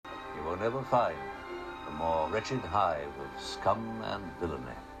will ever find a more wretched hive of scum and villainy.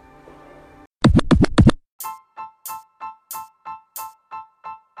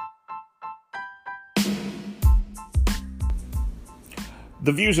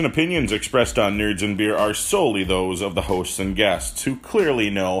 The views and opinions expressed on Nerds and Beer are solely those of the hosts and guests, who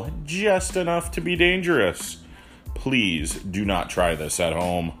clearly know just enough to be dangerous. Please do not try this at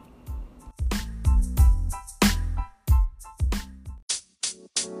home.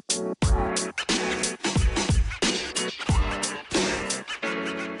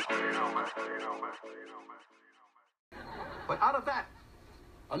 But out of that,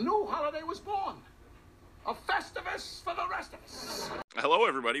 a new holiday was born. A Festivus for the rest of us. Hello,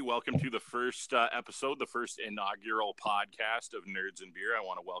 everybody. Welcome to the first episode, the first inaugural podcast of Nerds and Beer. I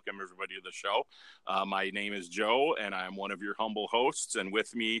want to welcome everybody to the show. My name is Joe, and I'm one of your humble hosts. And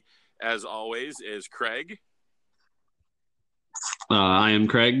with me, as always, is Craig. I am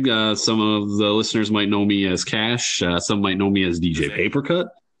Craig. Some of the listeners might know me as Cash. Some might know me as DJ Papercut.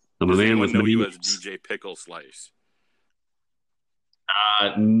 I'm a man with many names. Does anyone know you as DJ Pickle Slice?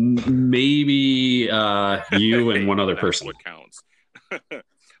 Maybe you and one other person. What counts.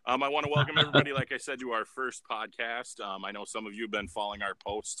 I want to welcome everybody, like I said, to our first podcast. I know some of you have been following our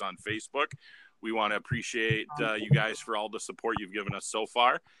posts on Facebook. We want to appreciate you guys for all the support you've given us so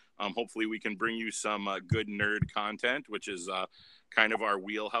far. Hopefully we can bring you some good nerd content, which is kind of our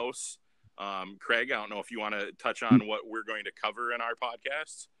wheelhouse. Craig, I don't know if you want to touch on what we're going to cover in our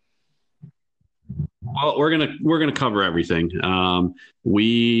podcasts. Well, we're gonna cover everything.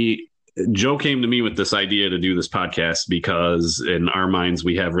 Joe came to me with this idea to do this podcast because in our minds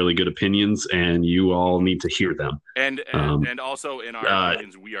we have really good opinions, and you all need to hear them. And also in our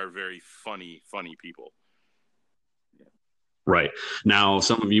opinions, we are very funny people. Right. Now,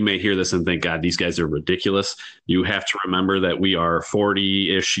 some of you may hear this and think, God, these guys are ridiculous. You have to remember that we are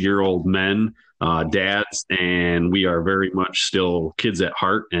 40-ish-year-old men, dads, and we are very much still kids at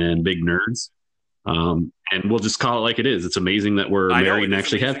heart and big nerds. And we'll just call it like it is. It's amazing that we're married and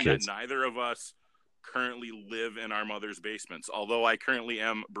actually have kids. Neither of us currently live in our mother's basements, although I currently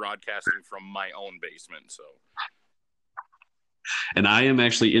am broadcasting from my own basement. So, and I am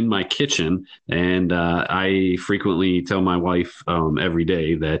actually in my kitchen, and I frequently tell my wife every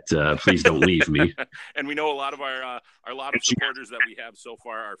day that please don't leave me. And we know a lot of our supporters that we have so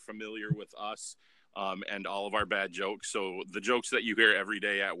far are familiar with us and all of our bad jokes. So the jokes that you hear every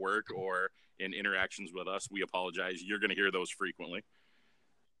day at work or in interactions with us, we apologize. You're going to hear those frequently.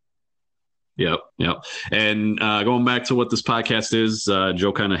 Yep. And going back to what this podcast is,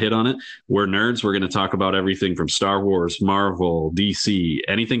 Joe kind of hit on it. We're nerds. We're going to talk about everything from Star Wars, Marvel, DC,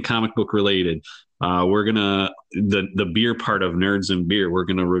 anything comic book related. We're going to, the beer part of Nerds and Beer, we're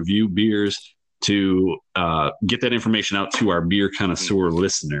going to review beers to get that information out to our beer connoisseur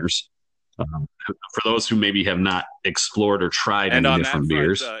listeners. For those who maybe have not explored or tried any different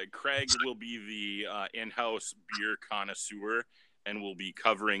beers. Craig will be the in-house beer connoisseur and will be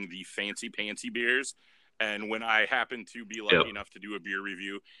covering the fancy pantsy beers. And when I happen to be lucky enough to do a beer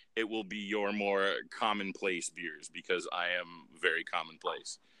review, it will be your more commonplace beers because I am very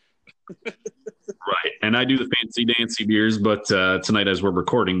commonplace. Right. And I do the fancy dancy beers, but tonight as we're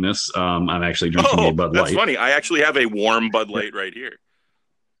recording this, I'm actually drinking a Bud Light. That's funny. I actually have a warm Bud Light right here.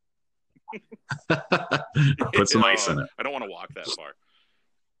 Put some ice in it. I don't want to walk that far.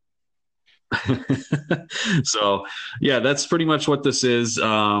 So, yeah, that's pretty much what this is.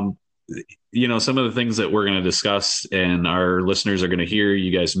 Some of the things that we're going to discuss and our listeners are going to hear,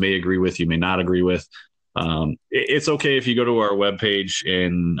 you guys may agree with, you may not agree with. It's okay if you go to our webpage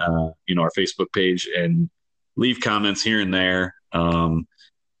and, our Facebook page and leave comments here and there.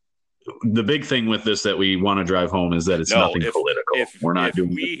 The big thing with this that we want to drive home is that it's nothing political. If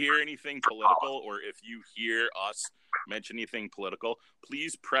we hear anything political, or if you hear us mention anything political,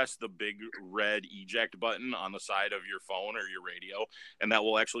 please press the big red eject button on the side of your phone or your radio, and that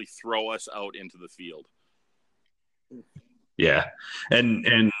will actually throw us out into the field. Yeah.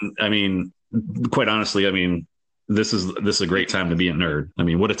 And I mean, quite honestly, I mean, this is a great time to be a nerd. I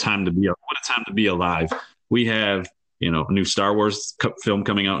mean, what a time to be alive. We have, a new Star Wars film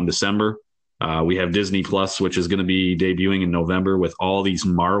coming out in December. We have Disney Plus, which is going to be debuting in November with all these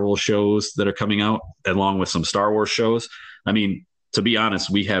Marvel shows that are coming out, along with some Star Wars shows. I mean, to be honest,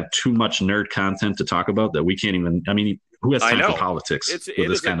 we have too much nerd content to talk about that we can't even. I mean, who has time for politics? It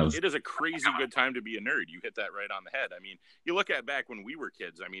is a crazy good time to be a nerd. You hit that right on the head. I mean, you look at back when we were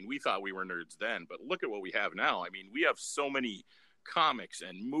kids. I mean, we thought we were nerds then, but look at what we have now. I mean, we have so many comics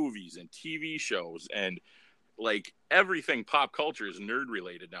and movies and TV shows and like everything pop culture is nerd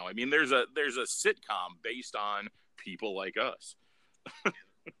related now. I mean, there's a sitcom based on people like us.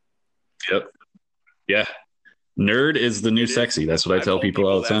 Yep. Yeah. Nerd is the new sexy. That's what I tell told people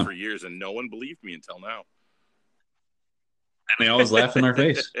all the that time. for years, and no one believed me until now. And they always laugh in our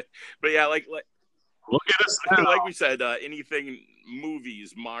face. But yeah, like look at us now. Like we said, anything,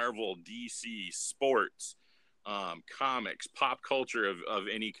 movies, Marvel, DC, sports, comics, pop culture of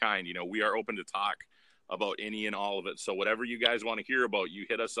any kind. You know, we are open to talk about any and all of it. So whatever you guys want to hear about, you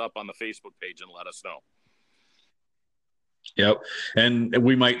hit us up on the Facebook page and let us know. Yep. And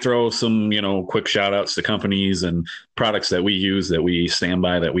we might throw some, quick shout outs to companies and products that we use, that we stand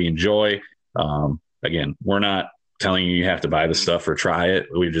by, that we enjoy. Again, we're not telling you have to buy the stuff or try it.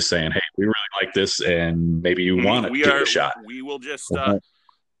 We're just saying, hey, we really like this, and maybe you want to give it a shot. We will just let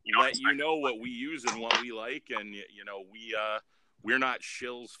you know what we use and what we like. And, we're not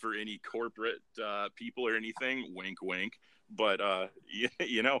shills for any corporate people or anything. Wink, wink. But,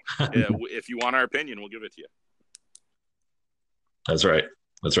 if you want our opinion, we'll give it to you. That's right.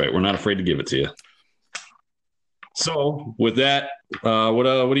 We're not afraid to give it to you. So with that, what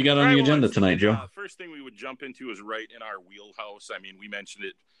do you got on the agenda tonight, Joe? First thing we would jump into is right in our wheelhouse. I mean, we mentioned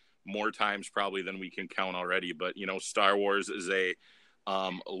it more times probably than we can count already, but Star Wars is a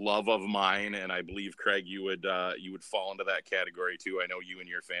love of mine, and I believe, Craig, you would fall into that category too. I know you and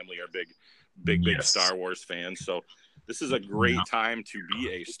your family are big Yes. Star Wars fans, so this is a great time to be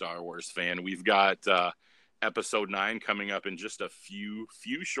a Star Wars fan. We've got Episode 9 coming up in just a few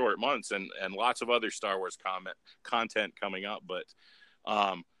short months, and lots of other Star Wars content coming up. But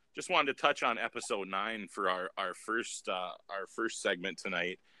just wanted to touch on Episode 9 for our first segment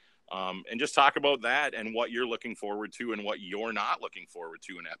tonight, and just talk about that and what you're looking forward to and what you're not looking forward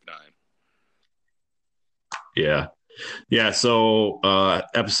to in Ep 9. Yeah. So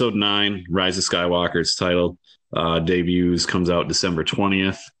Episode 9, Rise of Skywalker, it's titled, debuts, comes out December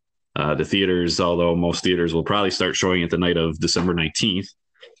 20th. The theaters, although most theaters will probably start showing it the night of December 19th,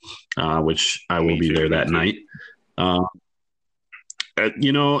 which I will be there that night. I'm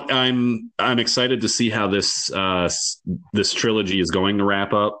excited to see how this trilogy is going to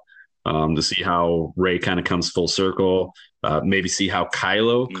wrap up, to see how Rey kind of comes full circle, maybe see how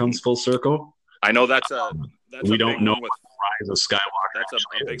Kylo comes full circle. I know that's we don't know what Rise of Skywalker. That's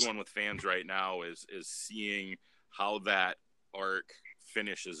a big one with fans right now is seeing how that arc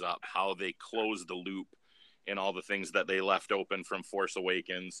finishes up, how they close the loop and all the things that they left open from Force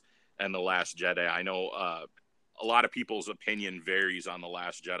Awakens and The Last Jedi. I know a lot of people's opinion varies on The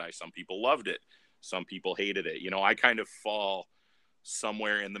Last Jedi. Some people loved it, some people hated it. I kind of fall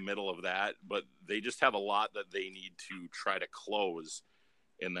somewhere in the middle of that, but they just have a lot that they need to try to close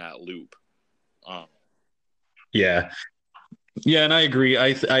in that loop. Yeah, and I agree.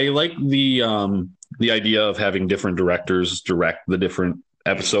 I like the idea of having different directors direct the different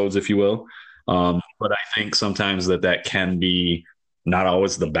episodes, if you will. But I think sometimes that can be not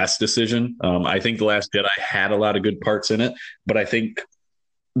always the best decision. I think The Last Jedi had a lot of good parts in it, but I think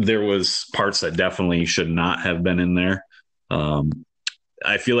there was parts that definitely should not have been in there.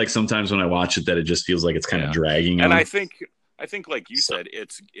 I feel like sometimes when I watch it that it just feels like it's kind of dragging on. And I think like you said,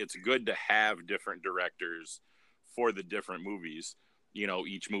 it's good to have different directors for the different movies.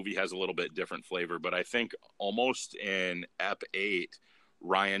 Each movie has a little bit different flavor, but I think almost in Ep 8,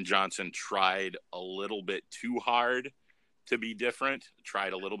 Rian Johnson tried a little bit too hard to be different,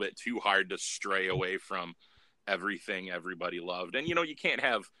 tried a little bit too hard to stray away from everything everybody loved. And, you can't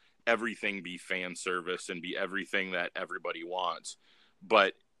have everything be fan service and be everything that everybody wants.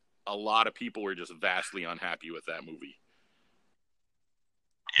 But a lot of people were just vastly unhappy with that movie.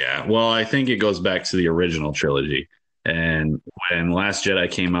 Yeah, well, I think it goes back to the original trilogy. And when Last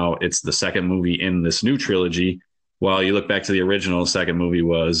Jedi came out, it's the second movie in this new trilogy. While you look back to the original, the second movie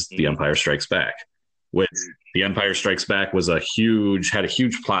was The Empire Strikes Back, which The Empire Strikes Back had a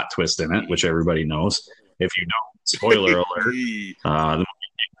huge plot twist in it, which everybody knows. If you don't, spoiler alert, the movie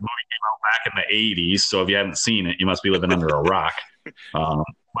came out back in the 80s. So if you haven't seen it, you must be living under a rock. But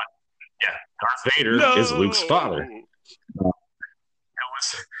yeah, Darth Vader is Luke's father.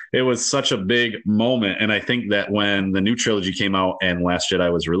 It was such a big moment. And I think that when the new trilogy came out and Last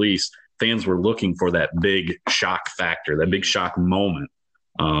Jedi was released, fans were looking for that big shock factor, that big shock moment.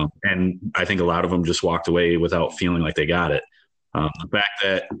 And I think a lot of them just walked away without feeling like they got it. The fact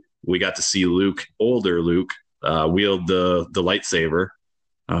that we got to see older Luke, wield the lightsaber.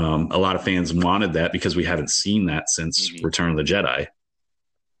 A lot of fans wanted that because we haven't seen that since Return of the Jedi.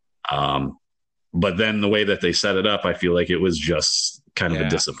 But then the way that they set it up, I feel like it was just kind of a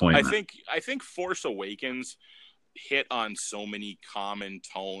disappointment. I think Force Awakens hit on so many common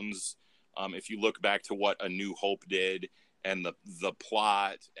tones. If you look back to what A New Hope did and the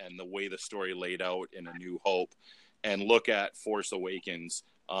plot and the way the story laid out in A New Hope, and look at Force Awakens,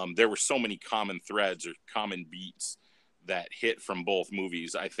 there were so many common threads or common beats that hit from both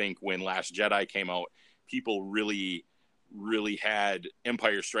movies. I think when Last Jedi came out, people really had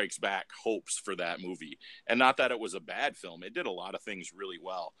Empire Strikes Back hopes for that movie. And not that it was a bad film. It did a lot of things really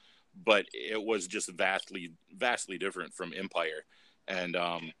well, but it was just vastly different from Empire. And,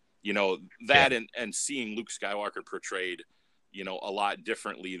 that and seeing Luke Skywalker portrayed, a lot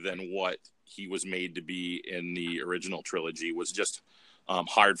differently than what he was made to be in the original trilogy was just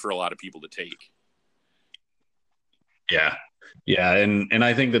hard for a lot of people to take. Yeah. Yeah. And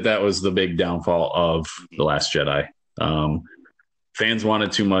I think that was the big downfall of The Last Jedi. Fans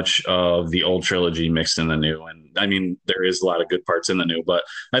wanted too much of the old trilogy mixed in the new. And I mean, there is a lot of good parts in the new, but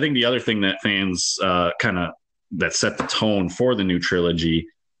I think the other thing that fans that set the tone for the new trilogy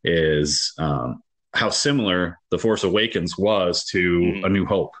is how similar The Force Awakens was to A New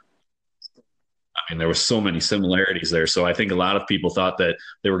Hope. I mean, there were so many similarities there. So I think a lot of people thought that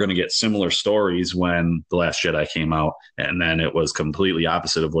they were going to get similar stories when The Last Jedi came out. And then it was completely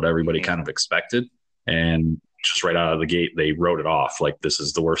opposite of what everybody kind of expected. And just right out of the gate, they wrote it off like this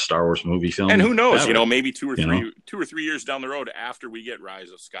is the worst Star Wars movie film. And who knows, maybe two or three years down the road after we get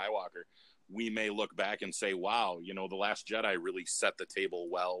Rise of Skywalker, we may look back and say, wow, The Last Jedi really set the table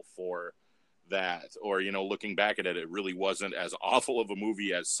well for that. Or, looking back at it, it really wasn't as awful of a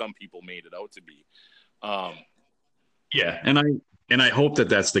movie as some people made it out to be. Yeah. And I hope that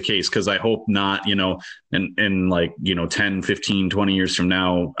that's the case, because I hope not, and like, 10, 15, 20 years from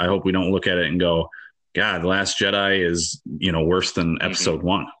now, I hope we don't look at it and go, God, The Last Jedi is, worse than Episode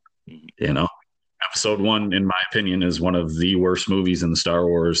 1. Episode 1, in my opinion, is one of the worst movies in the Star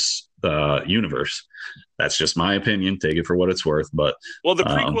Wars universe. That's just my opinion. Take it for what it's worth. But the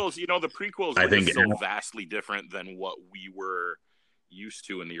prequels, the prequels were just so vastly different than what we were used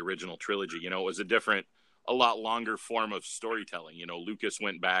to in the original trilogy. It was a lot longer form of storytelling. Lucas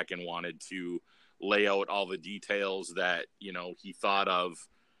went back and wanted to lay out all the details that, he thought of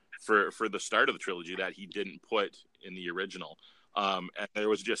for the start of the trilogy that he didn't put in the original. And there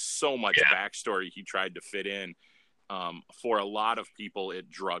was just so much backstory he tried to fit in. For a lot of people, it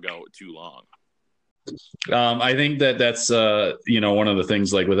drug out too long. I think that's one of the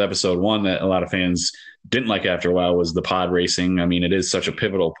things, like with Episode 1, that a lot of fans didn't like after a while was the pod racing. I mean, it is such a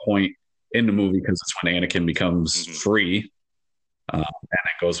pivotal point in the movie because it's when Anakin becomes free, and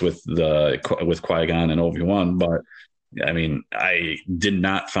it goes with Qui-Gon and Obi-Wan. But I mean, I did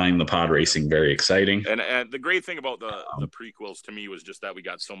not find the pod racing very exciting. And the great thing about the prequels to me was just that we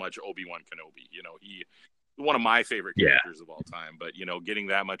got so much Obi-Wan Kenobi. He one of my favorite characters of all time, but getting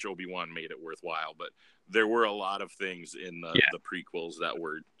that much Obi-Wan made it worthwhile. But there were a lot of things in the prequels that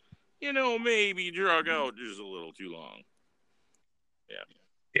were, maybe drug out just a little too long.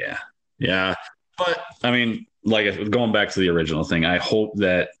 Yeah. But I mean, like going back to the original thing, I hope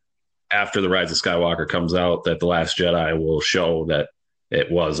that after The Rise of Skywalker comes out, that The Last Jedi will show that it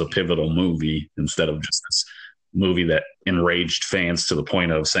was a pivotal movie instead of just this movie that enraged fans to the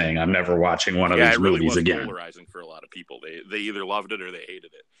point of saying, I'm never watching one of these movies again. It was polarizing for a lot of people. They either loved it or they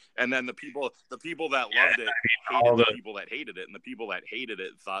hated it. And then the people that loved it hated the people that hated it, and the people that hated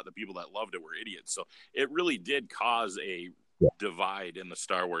it thought the people that loved it were idiots. So it really did cause a divide in the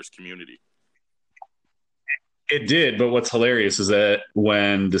Star Wars community. It did, but what's hilarious is that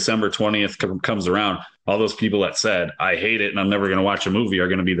when December 20th comes around, all those people that said, I hate it and I'm never going to watch a movie are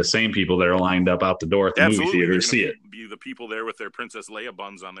going to be the same people that are lined up out the door at the movie theater to see it. Be the people there with their Princess Leia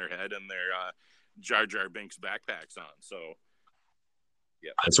buns on their head and their Jar Jar Binks backpacks on. So,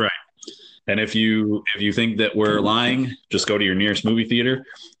 yeah. That's right. And if you think that we're lying, just go to your nearest movie theater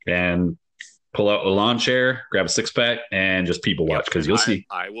and pull out a lawn chair, grab a 6-pack, and just people watch, because you'll see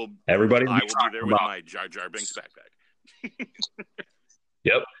everybody. I will be there with my Jar Jar Binks backpack.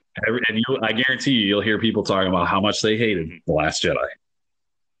 Yep. And I guarantee you'll hear people talking about how much they hated The Last Jedi.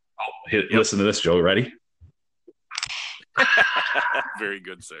 Listen to this, Joe. Ready? Very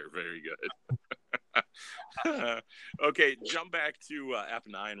good, sir. Very good. Okay, jump back to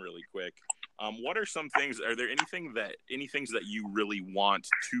F9 really quick. What are some things? Are there any things that you really want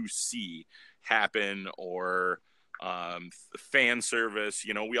to see happen, or fan service?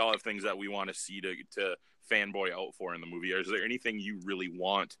 We all have things that we want to see to fanboy out for in the movie. Is there anything you really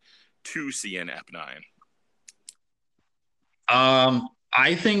want to see in F9?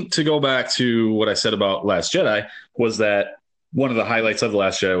 I think, to go back to what I said about Last Jedi, was that one of the highlights of The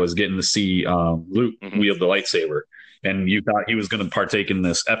Last Jedi was getting to see Luke wield the lightsaber. And you thought he was going to partake in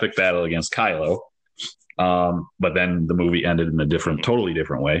this epic battle against Kylo. But then the movie ended in a totally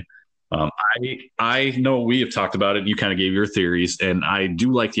different way. I know we have talked about it. You kind of gave your theories, and I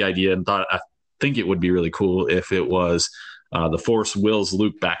do like the idea, and I think it would be really cool if it was the Force wills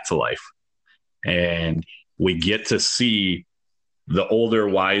Luke back to life, and we get to see the older,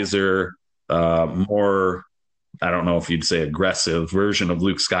 wiser, more, I don't know if you'd say aggressive version of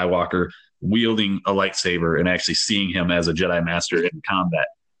Luke Skywalker wielding a lightsaber and actually seeing him as a Jedi Master in combat.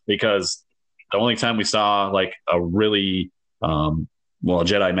 Because the only time we saw like a really, a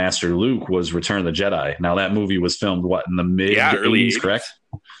Jedi Master Luke was Return of the Jedi. Now that movie was filmed, in the mid 80s, correct?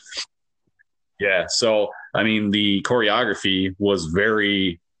 Yeah. So, I mean, the choreography was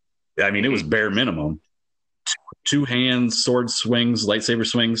very, it was bare minimum. Two hands, sword swings, lightsaber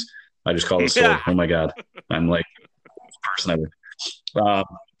swings. I just call it sword. Oh my God. I'm like person ever.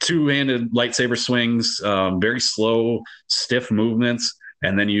 Two-handed lightsaber swings, very slow, stiff movements.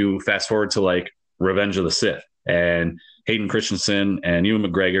 And then you fast forward to like Revenge of the Sith, and Hayden Christensen and Ewan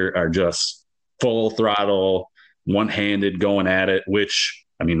McGregor are just full throttle, one-handed going at it, which,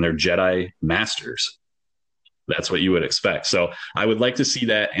 they're Jedi masters. That's what you would expect. So I would like to see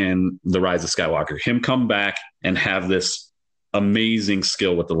that in The Rise of Skywalker, him come back and have this amazing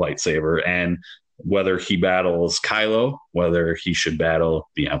skill with the lightsaber, and whether he battles Kylo, whether he should battle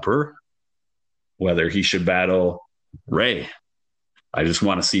the Emperor, whether he should battle Rey. I just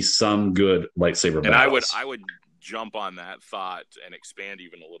want to see some good lightsaber battles. And I would jump on that thought and expand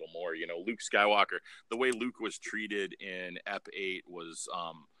even a little more. Luke Skywalker, the way Luke was treated in Ep 8 was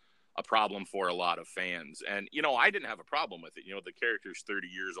a problem for a lot of fans. And, I didn't have a problem with it. The character's 30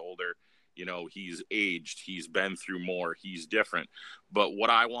 years older. He's aged. He's been through more. He's different. But what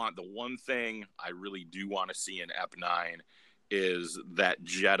I want, the one thing I really do want to see in Ep 9 is that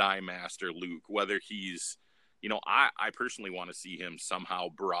Jedi Master Luke, whether he's, I personally want to see him somehow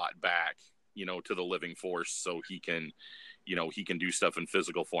brought back, to the living force so he can, he can do stuff in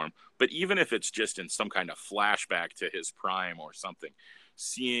physical form. But even if it's just in some kind of flashback to his prime or something,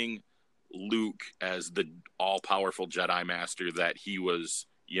 seeing Luke as the all-powerful Jedi Master that he was,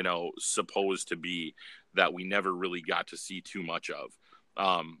 supposed to be, that we never really got to see too much of.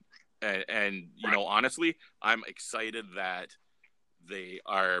 And honestly, I'm excited that they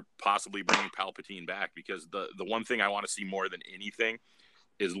are possibly bringing Palpatine back, because the one thing I want to see more than anything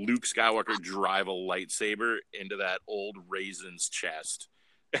is Luke Skywalker drive a lightsaber into that old Raisin's chest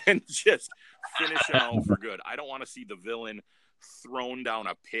and just finish him out for good. I don't want to see the villain thrown down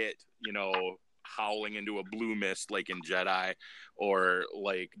a pit, howling into a blue mist like in Jedi, or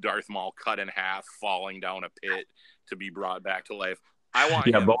like Darth Maul cut in half, falling down a pit to be brought back to life. I want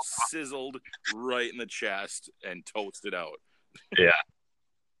him sizzled right in the chest and toasted out. Yeah.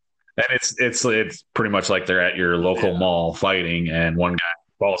 And it's pretty much like they're at your local mall fighting, and one guy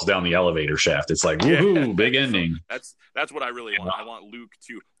falls down the elevator shaft. It's like, woohoo, big ending. So that's what I really want. I want Luke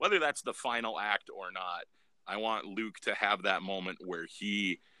to, whether that's the final act or not, I want Luke to have that moment where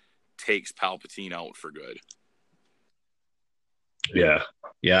he takes Palpatine out for good. Yeah,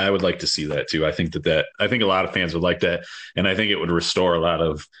 I would like to see that too. I think I think a lot of fans would like that, and I think it would restore a lot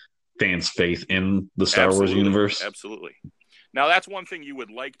of fans' faith in the Star Wars universe. Absolutely. Now, that's one thing you would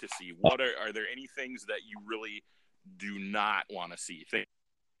like to see. What are there any things that you really do not want to see,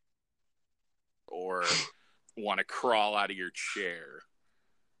 or want to crawl out of your chair?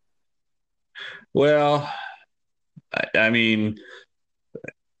 Well,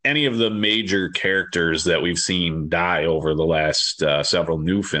 any of the major characters that we've seen die over the last several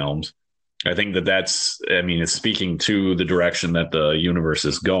new films, I think it's speaking to the direction that the universe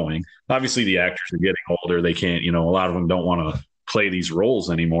is going. Obviously, the actors are getting older. They can't, a lot of them don't want to play these roles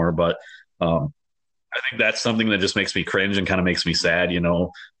anymore. But I think that's something that just makes me cringe and kind of makes me sad.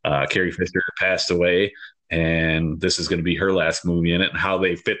 Carrie Fisher passed away, and this is going to be her last movie in it. And how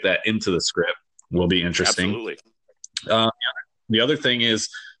they fit that into the script will be interesting. Absolutely. The other thing is,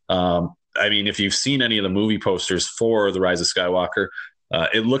 if you've seen any of the movie posters for The Rise of Skywalker,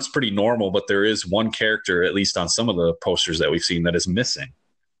 it looks pretty normal, but there is one character, at least on some of the posters that we've seen, that is missing,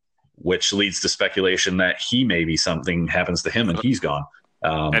 which leads to speculation that something happens to him and he's gone.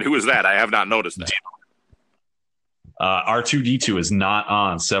 And who is that? I have not noticed that. R2-D2 is not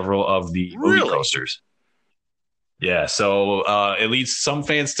on several of the movie posters. Yeah, so it leads some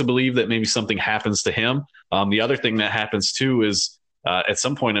fans to believe that maybe something happens to him. The other thing that happens too is at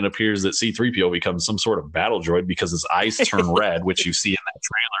some point it appears that C-3PO becomes some sort of battle droid because his eyes turn red, which you see in that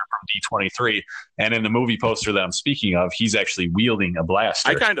trailer from D23. And in the movie poster that I'm speaking of, he's actually wielding a blaster.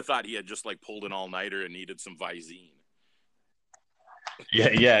 I kind of thought he had just pulled an all-nighter and needed some Visine.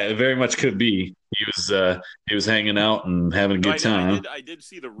 Yeah, it very much could be. He was hanging out and having a good time. I did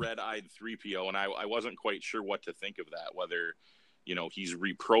see the red-eyed 3PO, and I wasn't quite sure what to think of that, whether he's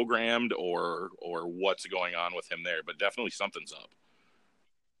reprogrammed or what's going on with him there, but definitely something's up.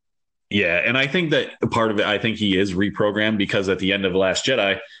 Yeah, and I think that part of it, I think he is reprogrammed because at the end of Last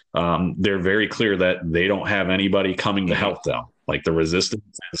Jedi, they're very clear that they don't have anybody coming to help them. Like the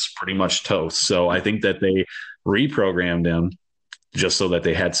resistance is pretty much toast. So I think that they reprogrammed him just so that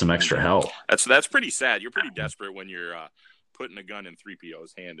they had some extra help. That's pretty sad. You're pretty desperate when you're putting a gun in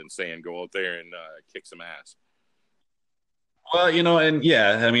 3PO's hand and saying, go out there and kick some ass. Well, and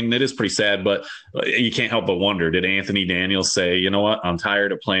yeah, I mean, it is pretty sad, but you can't help but wonder, did Anthony Daniels say, you know what, I'm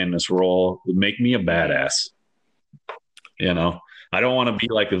tired of playing this role. Make me a badass. I don't want to be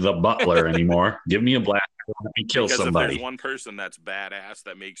like the butler anymore. Give me a blaster. Let me kill somebody. If there's one person that's badass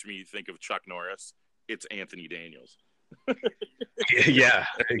that makes me think of Chuck Norris, it's Anthony Daniels. Yeah,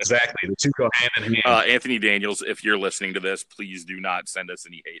 exactly. The two go hand in hand. Anthony Daniels, if you're listening to this, please do not send us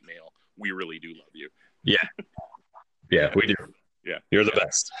any hate mail. We really do love you. Yeah, we do. Yeah. You're the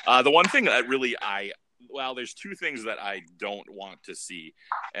best. The one thing that really there's two things that I don't want to see.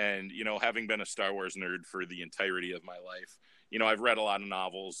 And, having been a Star Wars nerd for the entirety of my life, I've read a lot of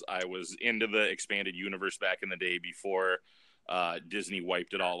novels. I was into the expanded universe back in the day before Disney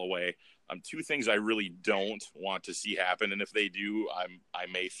wiped it all away. Two things I really don't want to see happen. And if they do, I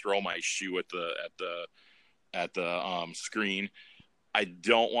may throw my shoe at the screen. I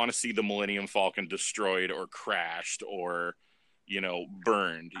don't want to see the Millennium Falcon destroyed or crashed or,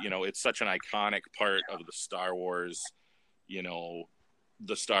 burned. It's such an iconic part of the Star Wars, the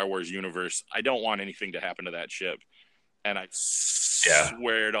Star Wars universe. I don't want anything to happen to that ship. And I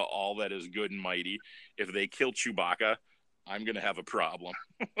swear to all that is good and mighty, if they kill Chewbacca, I'm going to have a problem.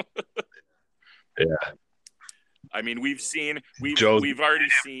 Yeah. I mean, we've already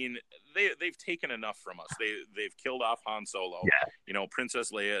seen they've taken enough from us. They've killed off Han Solo. Yeah.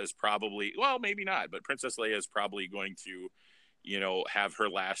 Princess Leia is probably, well, maybe not, but Princess Leia is probably going to, have her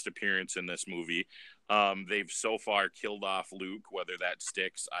last appearance in this movie. They've so far killed off Luke. Whether that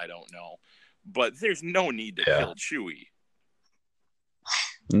sticks, I don't know. But there's no need to kill Chewie.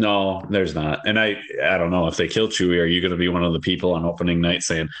 No, there's not. And I don't know if they kill Chewie, are you going to be one of the people on opening night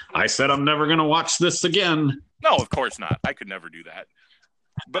saying, I said I'm never going to watch this again? No, of course not. I could never do that.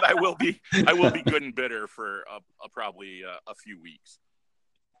 But I will be good and bitter for probably a few weeks.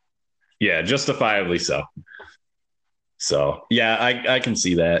 Yeah, justifiably so. So, yeah, I can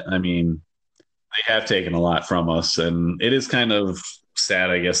see that. I mean, they have taken a lot from us, and it is kind of sad,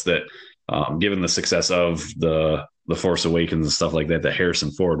 I guess, that given the success of the Force Awakens and stuff like that, that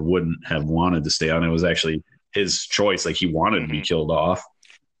Harrison Ford wouldn't have wanted to stay on. It was actually his choice. Like, he wanted to be killed off.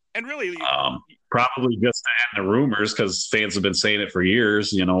 And really, probably just to end the rumors, because fans have been saying it for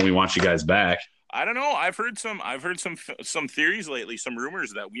years. We want you guys back. I don't know. I've heard some theories lately, some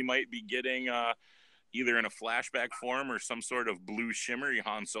rumors that we might be getting either in a flashback form or some sort of blue shimmery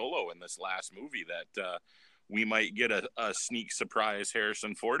Han Solo in this last movie, that we might get a sneak surprise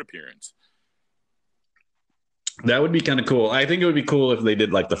Harrison Ford appearance. That would be kind of cool. I think it would be cool if they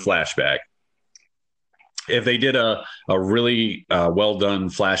did like the flashback. If they did a really well done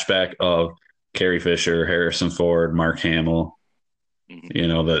flashback of Carrie Fisher, Harrison Ford, Mark Hamill,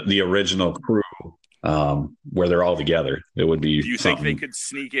 the original crew, where they're all together, it would be. Do you think they could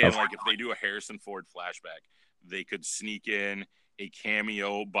sneak in, like if they do a Harrison Ford flashback, they could sneak in a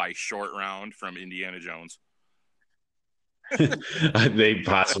cameo by Short Round from Indiana Jones? They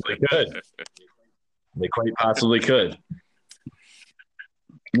possibly could. They quite possibly could.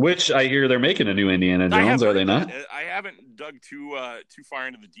 Which I hear they're making a new Indiana Jones, are they not? I haven't dug too far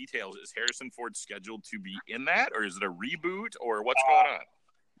into the details. Is Harrison Ford scheduled to be in that, or is it a reboot, or what's going on?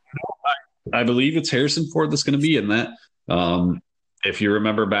 I believe it's Harrison Ford that's going to be in that. If you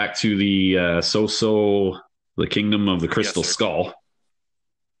remember back to the the Kingdom of the Crystal Skull,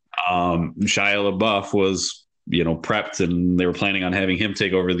 Shia LaBeouf was prepped, and they were planning on having him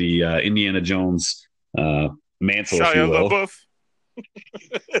take over the Indiana Jones mantle. Shia LaBeouf.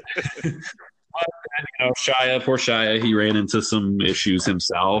 Poor Shia, he ran into some issues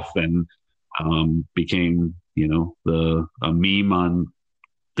himself and became, a meme on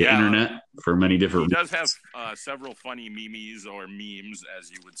the internet for many different. He does have several funny memes or memes,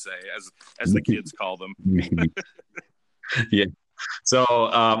 as you would say, as the kids call them. Yeah. So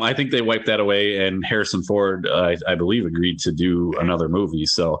I think they wiped that away, and Harrison Ford, I believe, agreed to do another movie.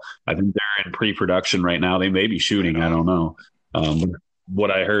 So I think they're in pre-production right now. They may be shooting. I don't know.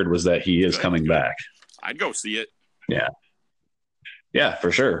 What I heard was that he is coming back. I'd go see it. Yeah. Yeah,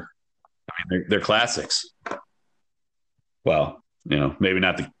 for sure. I mean, they're classics. Well, maybe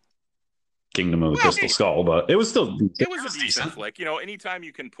not the Kingdom of the Crystal Skull, but it was still it was a decent flick. Anytime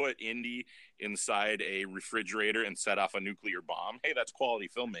you can put Indy inside a refrigerator and set off a nuclear bomb, hey, that's quality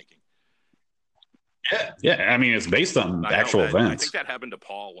filmmaking. Yeah. I mean, it's based on actual I events. think that happened to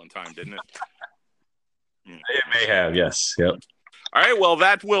Paul one time, didn't it? It may have, yes. Yep. All right, well,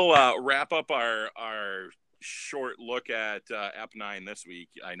 that will wrap up our short look at Ep9 this week.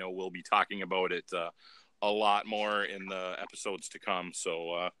 I know we'll be talking about it a lot more in the episodes to come,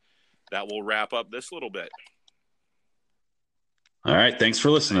 so that will wrap up this little bit. All right, thanks for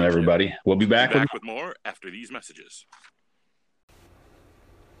listening, everybody. We'll be back with more after these messages.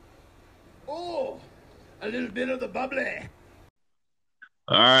 Oh, a little bit of the bubbly.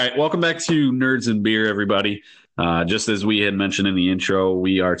 All right, welcome back to Nerds and Beer, everybody. Just as we had mentioned in the intro,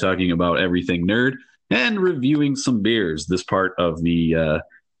 we are talking about everything nerd and reviewing some beers. This part of the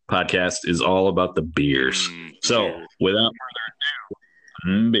podcast is all about the beers. So, without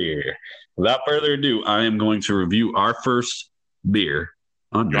further ado, I am going to review our first beer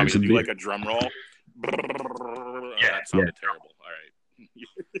on You want me Nerds to and do Beer. like a drum roll? That sounded terrible.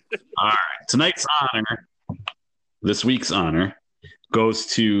 All right. Tonight's honor, this week's honor, goes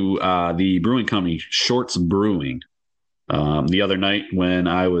to the brewing company Shorts Brewing. The other night when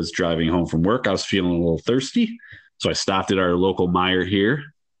I was driving home from work, I was feeling a little thirsty, so I stopped at our local Meijer here.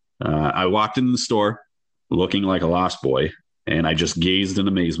 I walked into the store looking like a lost boy, and I just gazed in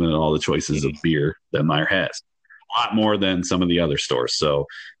amazement at all the choices of beer that Meijer has. A lot more than some of the other stores, so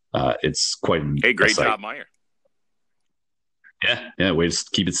it's quite great job, Meijer. Yeah, way to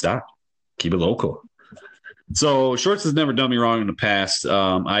keep it stocked, keep it local. So Shorts has never done me wrong in the past.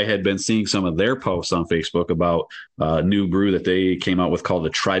 I had been seeing some of their posts on Facebook about a new brew that they came out with called the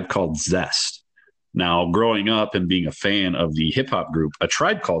Tribe Called Zest. Now, growing up and being a fan of the hip hop group A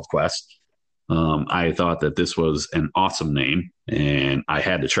Tribe Called Quest, I thought that this was an awesome name, and I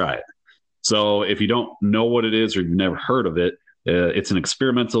had to try it. So if you don't know what it is or you've never heard of it, it's an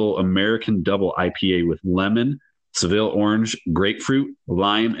experimental American double IPA with lemon, Seville orange, grapefruit,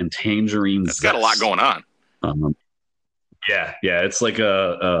 lime, and tangerine zest. It's got a lot going on. Yeah, it's like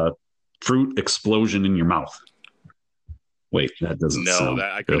a fruit explosion in your mouth. Wait, that doesn't sound... No,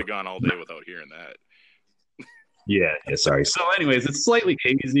 I could have gone all day without hearing that. Yeah, sorry. So anyways, it's slightly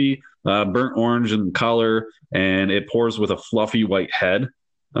hazy, burnt orange in color, and it pours with a fluffy white head.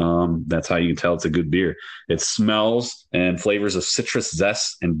 That's how you can tell it's a good beer. It smells and flavors of citrus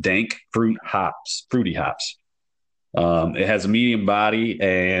zest and dank fruity hops. It has a medium body,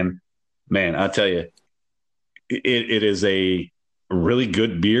 and man, I'll tell you, it is a really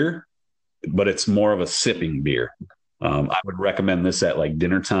good beer, but it's more of a sipping beer. I would recommend this at like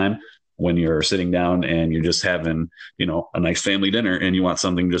dinner time when you're sitting down and you're just having, a nice family dinner and you want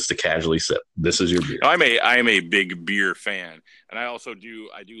something just to casually sip. This is your beer. I am a big beer fan, and I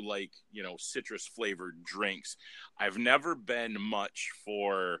do like, citrus flavored drinks. I've never been much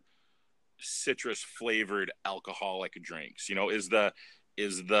for citrus flavored alcoholic drinks.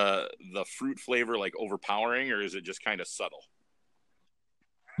 Is the fruit flavor like overpowering, or is it just kind of subtle?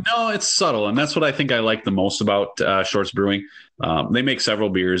 No, it's subtle, and that's what I think I like the most about Shorts Brewing. They make several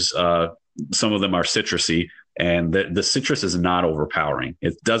beers. Some of them are citrusy, and the citrus is not overpowering.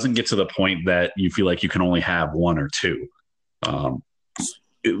 It doesn't get to the point that you feel like you can only have one or two.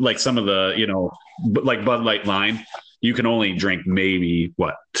 Like some of the, like Bud Light Lime, you can only drink maybe,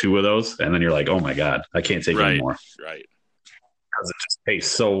 two of those, and then you're like, oh my God, I can't take any more. Right. Because it just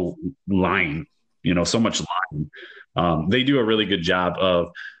tastes so lime, so much lime. They do a really good job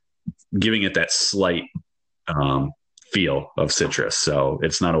of giving it that slight feel of citrus, so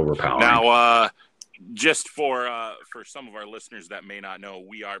it's not overpowering. Now, just for some of our listeners that may not know,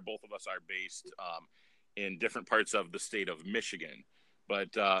 both of us are based in different parts of the state of Michigan, but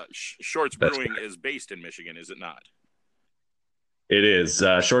Shorts Brewing is based in Michigan, is it not? It is.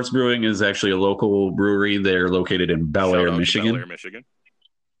 Shorts Brewing is actually a local brewery. They're located in Bel Air, Michigan. Shout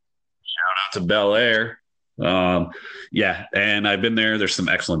out to Bel Air. And I've been there. There's some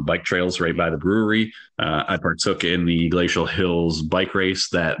excellent bike trails right by the brewery. I partook in the Glacial Hills bike race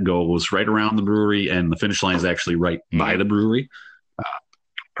that goes right around the brewery, and the finish line is actually right by the brewery.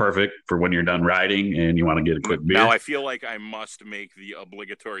 Perfect for when you're done riding and you want to get a quick beer. Now, I feel like I must make the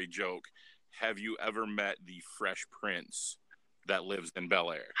obligatory joke. Have you ever met the Fresh Prince that lives in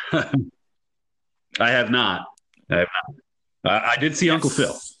Bel Air? I have not. I did see Uncle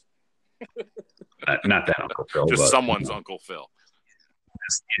Phil. Not that Uncle Phil. Just someone's Uncle Phil.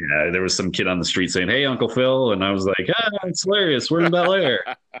 Yeah, there was some kid on the street saying, "Hey, Uncle Phil," and I was like, it's hilarious. We're in Bel Air.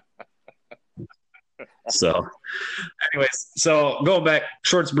 So, anyways, going back,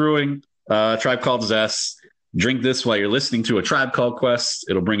 Shorts Brewing, Tribe Called Zest. Drink this while you're listening to A Tribe Called Quest.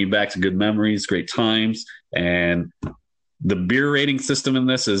 It'll bring you back to good memories, great times. And the beer rating system in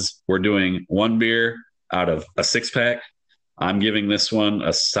this is we're doing one beer out of a 6-pack. I'm giving this one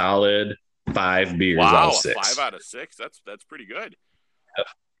a solid 5 beers Wow, out of a 6. 5 out of 6. That's pretty good. Yep.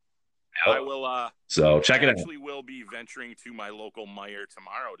 I will. So check it out. I actually will be venturing to my local Meijer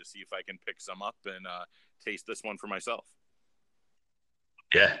tomorrow to see if I can pick some up and taste this one for myself.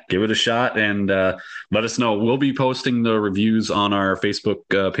 Yeah, give it a shot and let us know. We'll be posting the reviews on our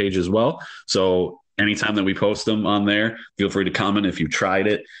Facebook page as well. So anytime that we post them on there, feel free to comment if you tried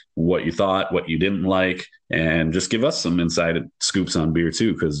it, what you thought, what you didn't like, and just give us some inside scoops on beer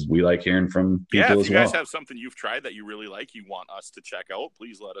too, because we like hearing from people as well. If you guys have something you've tried that you really like, you want us to check out,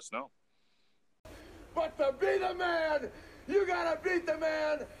 please let us know. But to be the man, you gotta beat the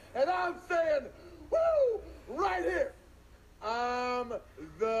man, and I'm saying, woo, right here. I'm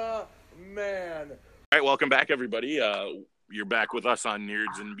the man. All right, welcome back, everybody. You're back with us on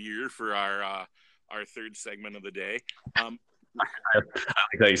Nerds and Beer for our third segment of the day. I like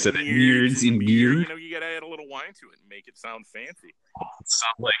how you said nerds and beer. You know, you gotta add a little wine to it and make it sound fancy.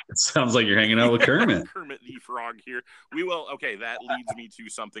 It sounds like you're hanging out with Kermit. Kermit the Frog here. We will. Okay, that leads me to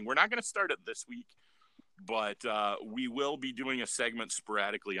something. We're not going to start it this week, but we will be doing a segment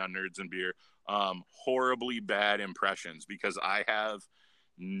sporadically on Nerds and Beer. Horribly bad impressions, because I have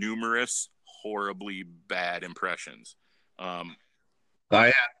numerous horribly bad impressions. I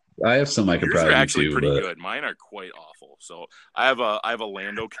have some I could Yours probably are actually do, pretty but... good. Mine are quite awful. So I have a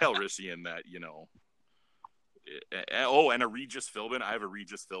Lando Calrissian that, you know. Oh, and a Regis Philbin. I have a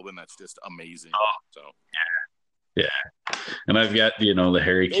Regis Philbin that's just amazing. Oh, so yeah. And I've got, you know, the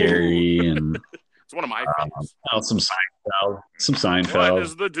Harry Carey and it's one of my favorites. Some Seinfeld. Some Seinfeld. What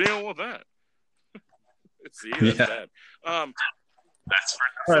is the deal with that? See, that's bad.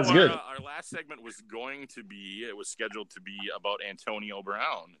 That's good. Our last segment was scheduled to be about Antonio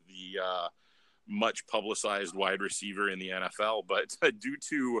Brown, the much publicized wide receiver in the NFL. But due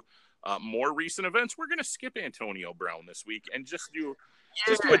to more recent events, we're going to skip Antonio Brown this week and just do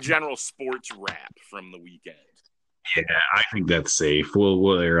a general sports wrap from the weekend. Yeah, I think that's safe.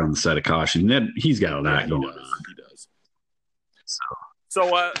 We'll err on the side of caution. He's got a lot going on. He does.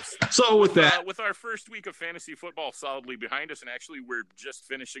 So with that, with our first week of fantasy football solidly behind us, and actually we're just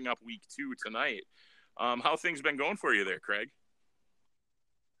finishing up week 2 tonight. How things been going for you there, Craig?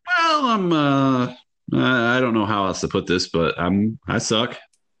 Well, I don't know how else to put this, but I suck.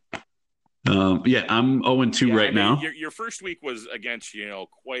 I'm 0-2 right now. Your first week was against, you know,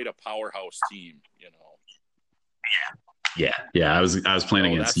 quite a powerhouse team, you know. Yeah. I was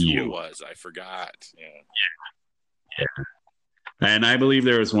playing against you. Who it was. I forgot. Yeah. And I believe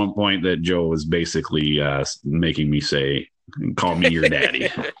there was one point that Joe was basically making me call me your daddy.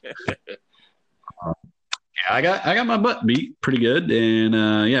 I got my butt beat pretty good.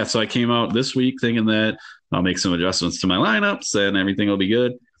 And so I came out this week thinking that I'll make some adjustments to my lineups and everything will be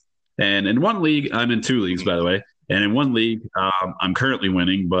good. And in one league, I'm in 2 leagues, by the way. And in one league, I'm currently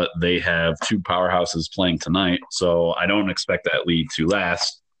winning, but they have 2 powerhouses playing tonight. So I don't expect that league to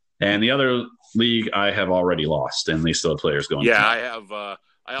last. And the other league, I have already lost, and they still have players going. Yeah, I have.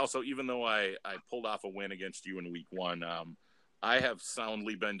 I also, even though I pulled off a win against you in week 1, I have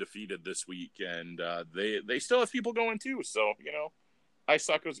soundly been defeated this week, and they still have people going too. So, you know, I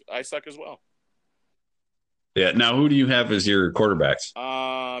suck as well. Yeah. Now, who do you have as your quarterbacks?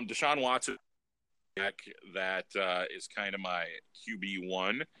 Deshaun Watson. That is kind of my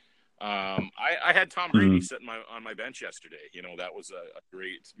QB1. I had Tom Brady sitting on my bench yesterday. You know, that was a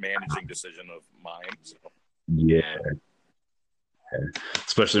great managing decision of mine. So. Yeah.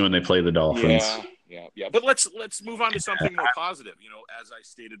 Especially when they play the Dolphins. Yeah. But let's move on to something more positive. You know, as I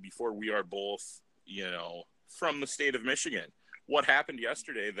stated before, we are both, you know, from the state of Michigan. What happened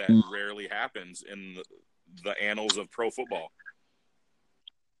yesterday that rarely happens in the annals of pro football?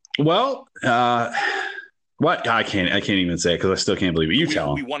 Well, what I can't even say it because I still can't believe it. You tell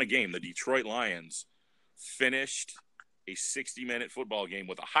them. We won a game. The Detroit Lions finished a 60-minute football game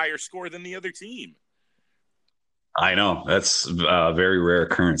with a higher score than the other team. I know that's a very rare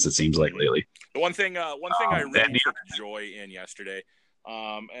occurrence. It seems like lately. The one thing I really took joy in yesterday.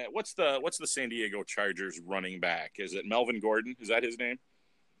 What's the San Diego Chargers running back? Is it Melvin Gordon? Is that his name?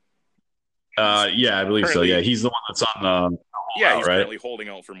 Yeah, I believe so. Yeah, he's the one that's on. He's right? currently holding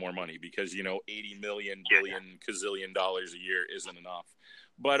out for more money because, you know, $80 million gazillion dollars a year isn't enough.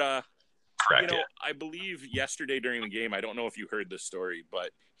 But correct. You know, I believe yesterday during the game, I don't know if you heard this story,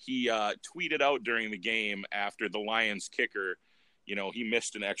 but he tweeted out during the game after the Lions kicker, you know, he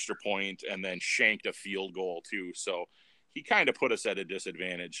missed an extra point and then shanked a field goal too. So he kind of put us at a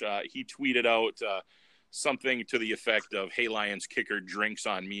disadvantage. He tweeted out something to the effect of, "Hey, Lions kicker drinks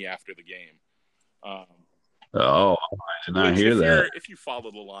on me after the game." I did not hear that. If you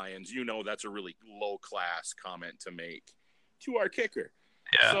follow the Lions, you know that's a really low-class comment to make to our kicker.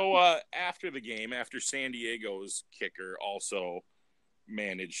 Yeah. So after the game, after San Diego's kicker also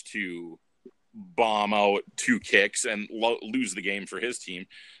managed to bomb out 2 kicks and lose the game for his team,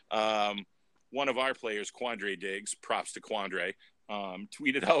 one of our players, Quandre Diggs, props to Quandre,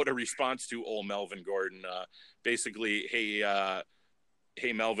 tweeted out a response to old Melvin Gordon, basically, hey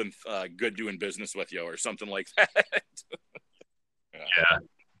Melvin, good doing business with you, or something like that.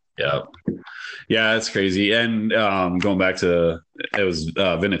 Yeah, it's crazy. And going back to, it was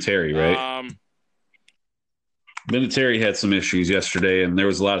Vinatieri, right? Vinatieri had some issues yesterday, and there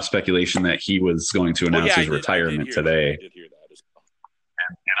was a lot of speculation that he was going to announce his retirement today. I did hear that as well.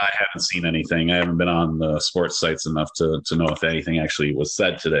 And I haven't seen anything. I haven't been on the sports sites enough to know if anything actually was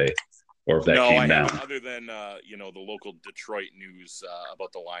said today, or if that came down. Haven't, other than the local Detroit news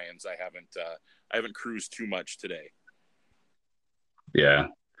about the Lions. I haven't cruised too much today. Yeah.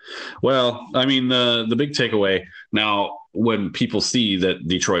 Well, I mean, the big takeaway now, when people see that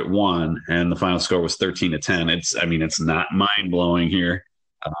Detroit won and the final score was 13-10, it's not mind blowing here.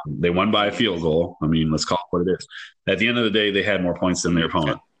 They won by a field goal. I mean, let's call it what it is. At the end of the day, they had more points than their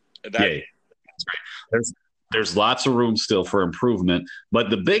opponent. Yay. That's great. There's lots of room still for improvement, but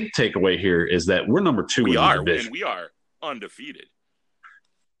the big takeaway here is that we're number 2 in the division. And we are undefeated.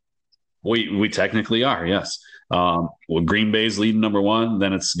 We technically are, yes. Well, Green Bay's leading number 1,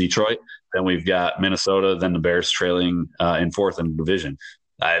 then it's Detroit, then we've got Minnesota, then the Bears trailing in 4th in the division.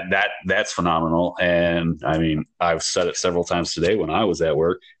 That's phenomenal. And I mean, I've said it several times today when I was at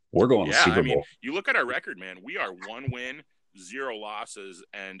work. We're going to Super Bowl. You look at our record, man. We are 1 win, 0 losses,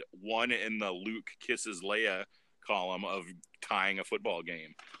 and 1 in the Luke kisses Leia column of tying a football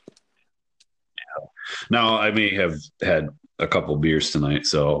game. Yeah. Now, I may have had a couple beers tonight,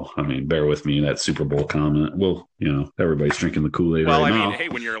 so I mean, bear with me that Super Bowl comment. Well, everybody's drinking the Kool-Aid right now. Well, hey,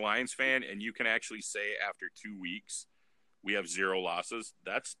 when you're a Lions fan and you can actually say after 2 weeks we have 0 losses,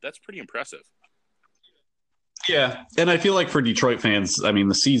 that's pretty impressive. Yeah, and I feel like for Detroit fans, I mean,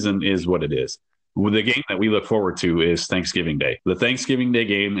 the season is what it is. The game that we look forward to is Thanksgiving Day. The Thanksgiving Day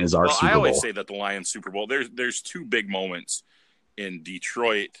game is our Super Bowl. I always say that the Lions Super Bowl, there's 2 big moments in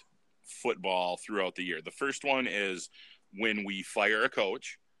Detroit football throughout the year. The first one is when we fire a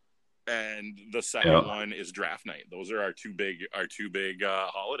coach, and the second one is draft night. Those are our two big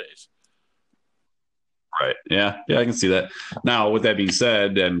holidays. Right. Yeah, I can see that. Now, with that being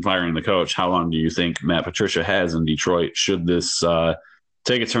said, and firing the coach, how long do you think Matt Patricia has in Detroit? Should this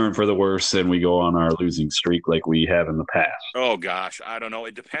take a turn for the worse and we go on our losing streak like we have in the past? Oh, gosh, I don't know.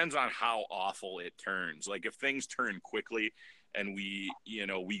 It depends on how awful it turns. Like, if things turn quickly and we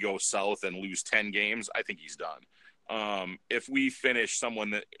go south and lose 10 games, I think he's done. If we finish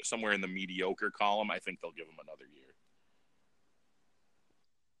somewhere in the mediocre column, I think they'll give him another year.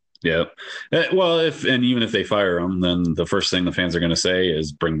 Yeah. Well, even if they fire him, then the first thing the fans are going to say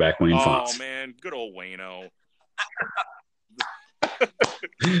is bring back Wayne Fonts. Oh, man. Good old Wayno.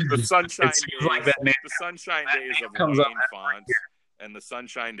 The sunshine days, like that, the sunshine days of Wayne Fonts and the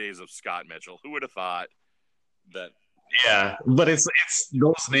sunshine days of Scott Mitchell. Who would have thought that? Yeah, but it's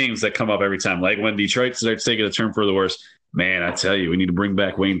those names that come up every time. Like when Detroit starts taking a turn for the worse, man, I tell you, we need to bring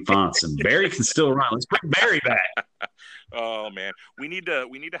back Wayne Fonts, and Barry can still run. Let's bring Barry back. Oh man, we need to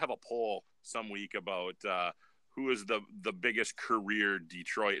have a poll some week about who is the biggest career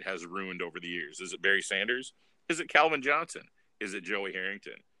Detroit has ruined over the years. Is it Barry Sanders? Is it Calvin Johnson? Is it Joey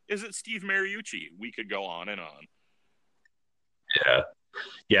Harrington? Is it Steve Mariucci? We could go on and on.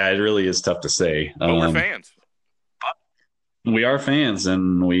 Yeah, it really is tough to say. But we're fans. We are fans,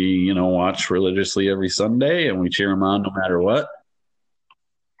 and we, watch religiously every Sunday, and we cheer them on no matter what.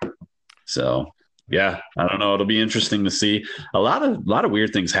 So, yeah, I don't know. It'll be interesting to see. A lot of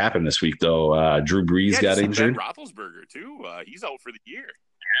weird things happen this week, though. Drew Brees got injured. Ben Roethlisberger too. He's out for the year.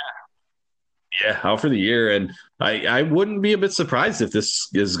 Yeah, out for the year, and I wouldn't be a bit surprised if this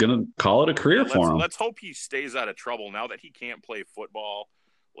is going to call it a career for him. Let's hope he stays out of trouble now that he can't play football.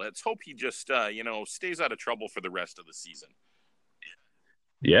 Let's hope he just stays out of trouble for the rest of the season.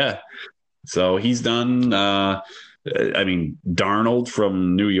 Yeah. So he's done. Darnold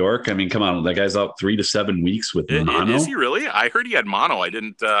from New York. I mean, come on, that guy's out 3 to 7 weeks with mono. Is he really? I heard he had mono. I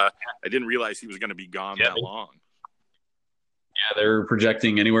didn't realize he was going to be gone that long. Yeah, they're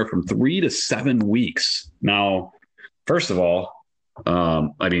projecting anywhere from 3 to 7 weeks. Now, first of all,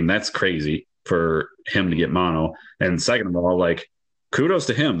 that's crazy for him to get mono, and second of all, kudos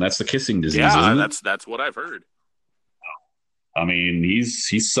to him. That's the kissing disease. Yeah, isn't it? That's what I've heard. I mean,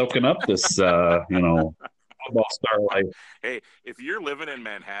 he's soaking up this, football star life. Hey, if you're living in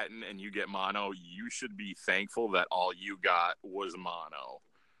Manhattan and you get mono, you should be thankful that all you got was mono.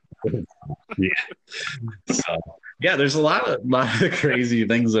 Yeah. So, Yeah, there's a lot of crazy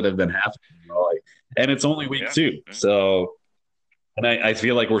things that have been happening, like, and it's only week 2. Yeah. So, and I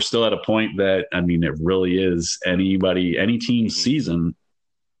feel like we're still at a point that, I mean, it really is any team's season to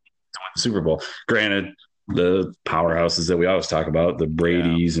win the Super Bowl. Granted, the powerhouses that we always talk about, the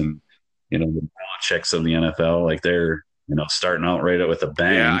Bradys and, the Belichicks of the NFL, like they're, starting out right with a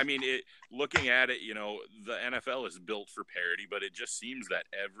bang. Yeah, I mean, looking at it, the NFL is built for parity, but it just seems that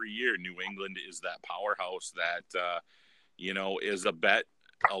every year New England is that powerhouse that, is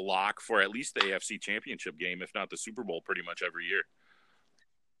a lock for at least the AFC Championship game, if not the Super Bowl, pretty much every year.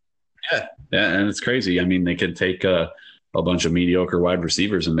 Yeah, and it's crazy. I mean, they could take a bunch of mediocre wide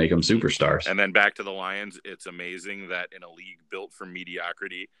receivers and make them superstars. And then back to the Lions, it's amazing that in a league built for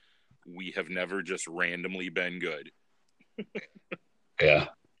mediocrity, we have never just randomly been good. Yeah,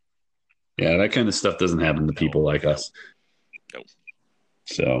 that kind of stuff doesn't happen to people like us. Nope.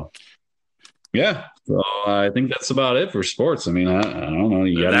 So, yeah, so I think that's about it for sports. I mean, I don't know.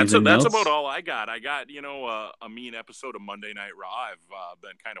 You got anything that's else? about all I got. I got a mean episode of Monday Night Raw. I've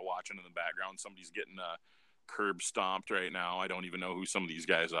been kind of watching in the background. Somebody's getting curb stomped right now. I don't even know who some of these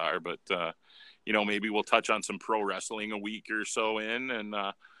guys are, but maybe we'll touch on some pro wrestling a week or so in, and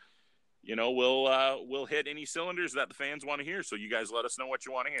we'll hit any cylinders that the fans want to hear. So you guys let us know what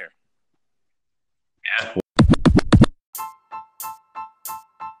you want to hear. Yeah.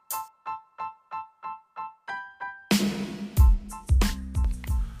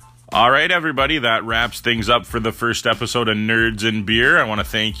 All right, everybody, that wraps things up for the first episode of Nerds and Beer. I want to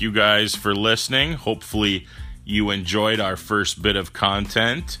thank you guys for listening. Hopefully you enjoyed our first bit of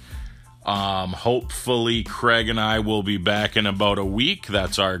content. Hopefully Craig and I will be back in about a week.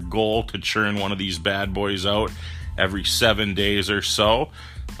 That's our goal, to churn one of these bad boys out every 7 days or so.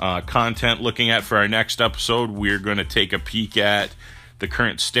 Content looking at for our next episode, we're going to take a peek at the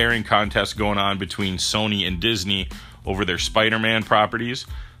current staring contest going on between Sony and Disney over their Spider-Man properties.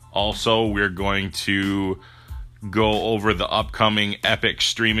 Also, we're going to go over the upcoming epic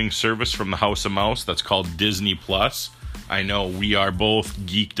streaming service from the House of Mouse that's called Disney Plus. I know we are both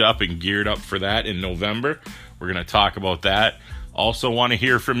geeked up and geared up for that in November. We're going to talk about that. Also want to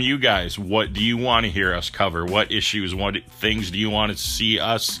hear from you guys. What do you want to hear us cover? What issues, what things do you want to see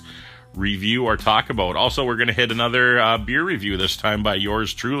us review or talk about? Also, we're going to hit another beer review, this time by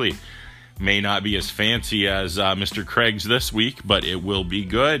yours truly. May not be as fancy as Mr. Craig's this week, but it will be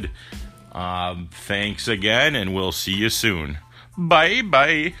good. Thanks again, and we'll see you soon.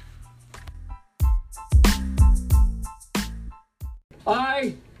 Bye-bye.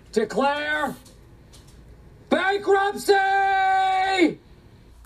 I declare bankruptcy!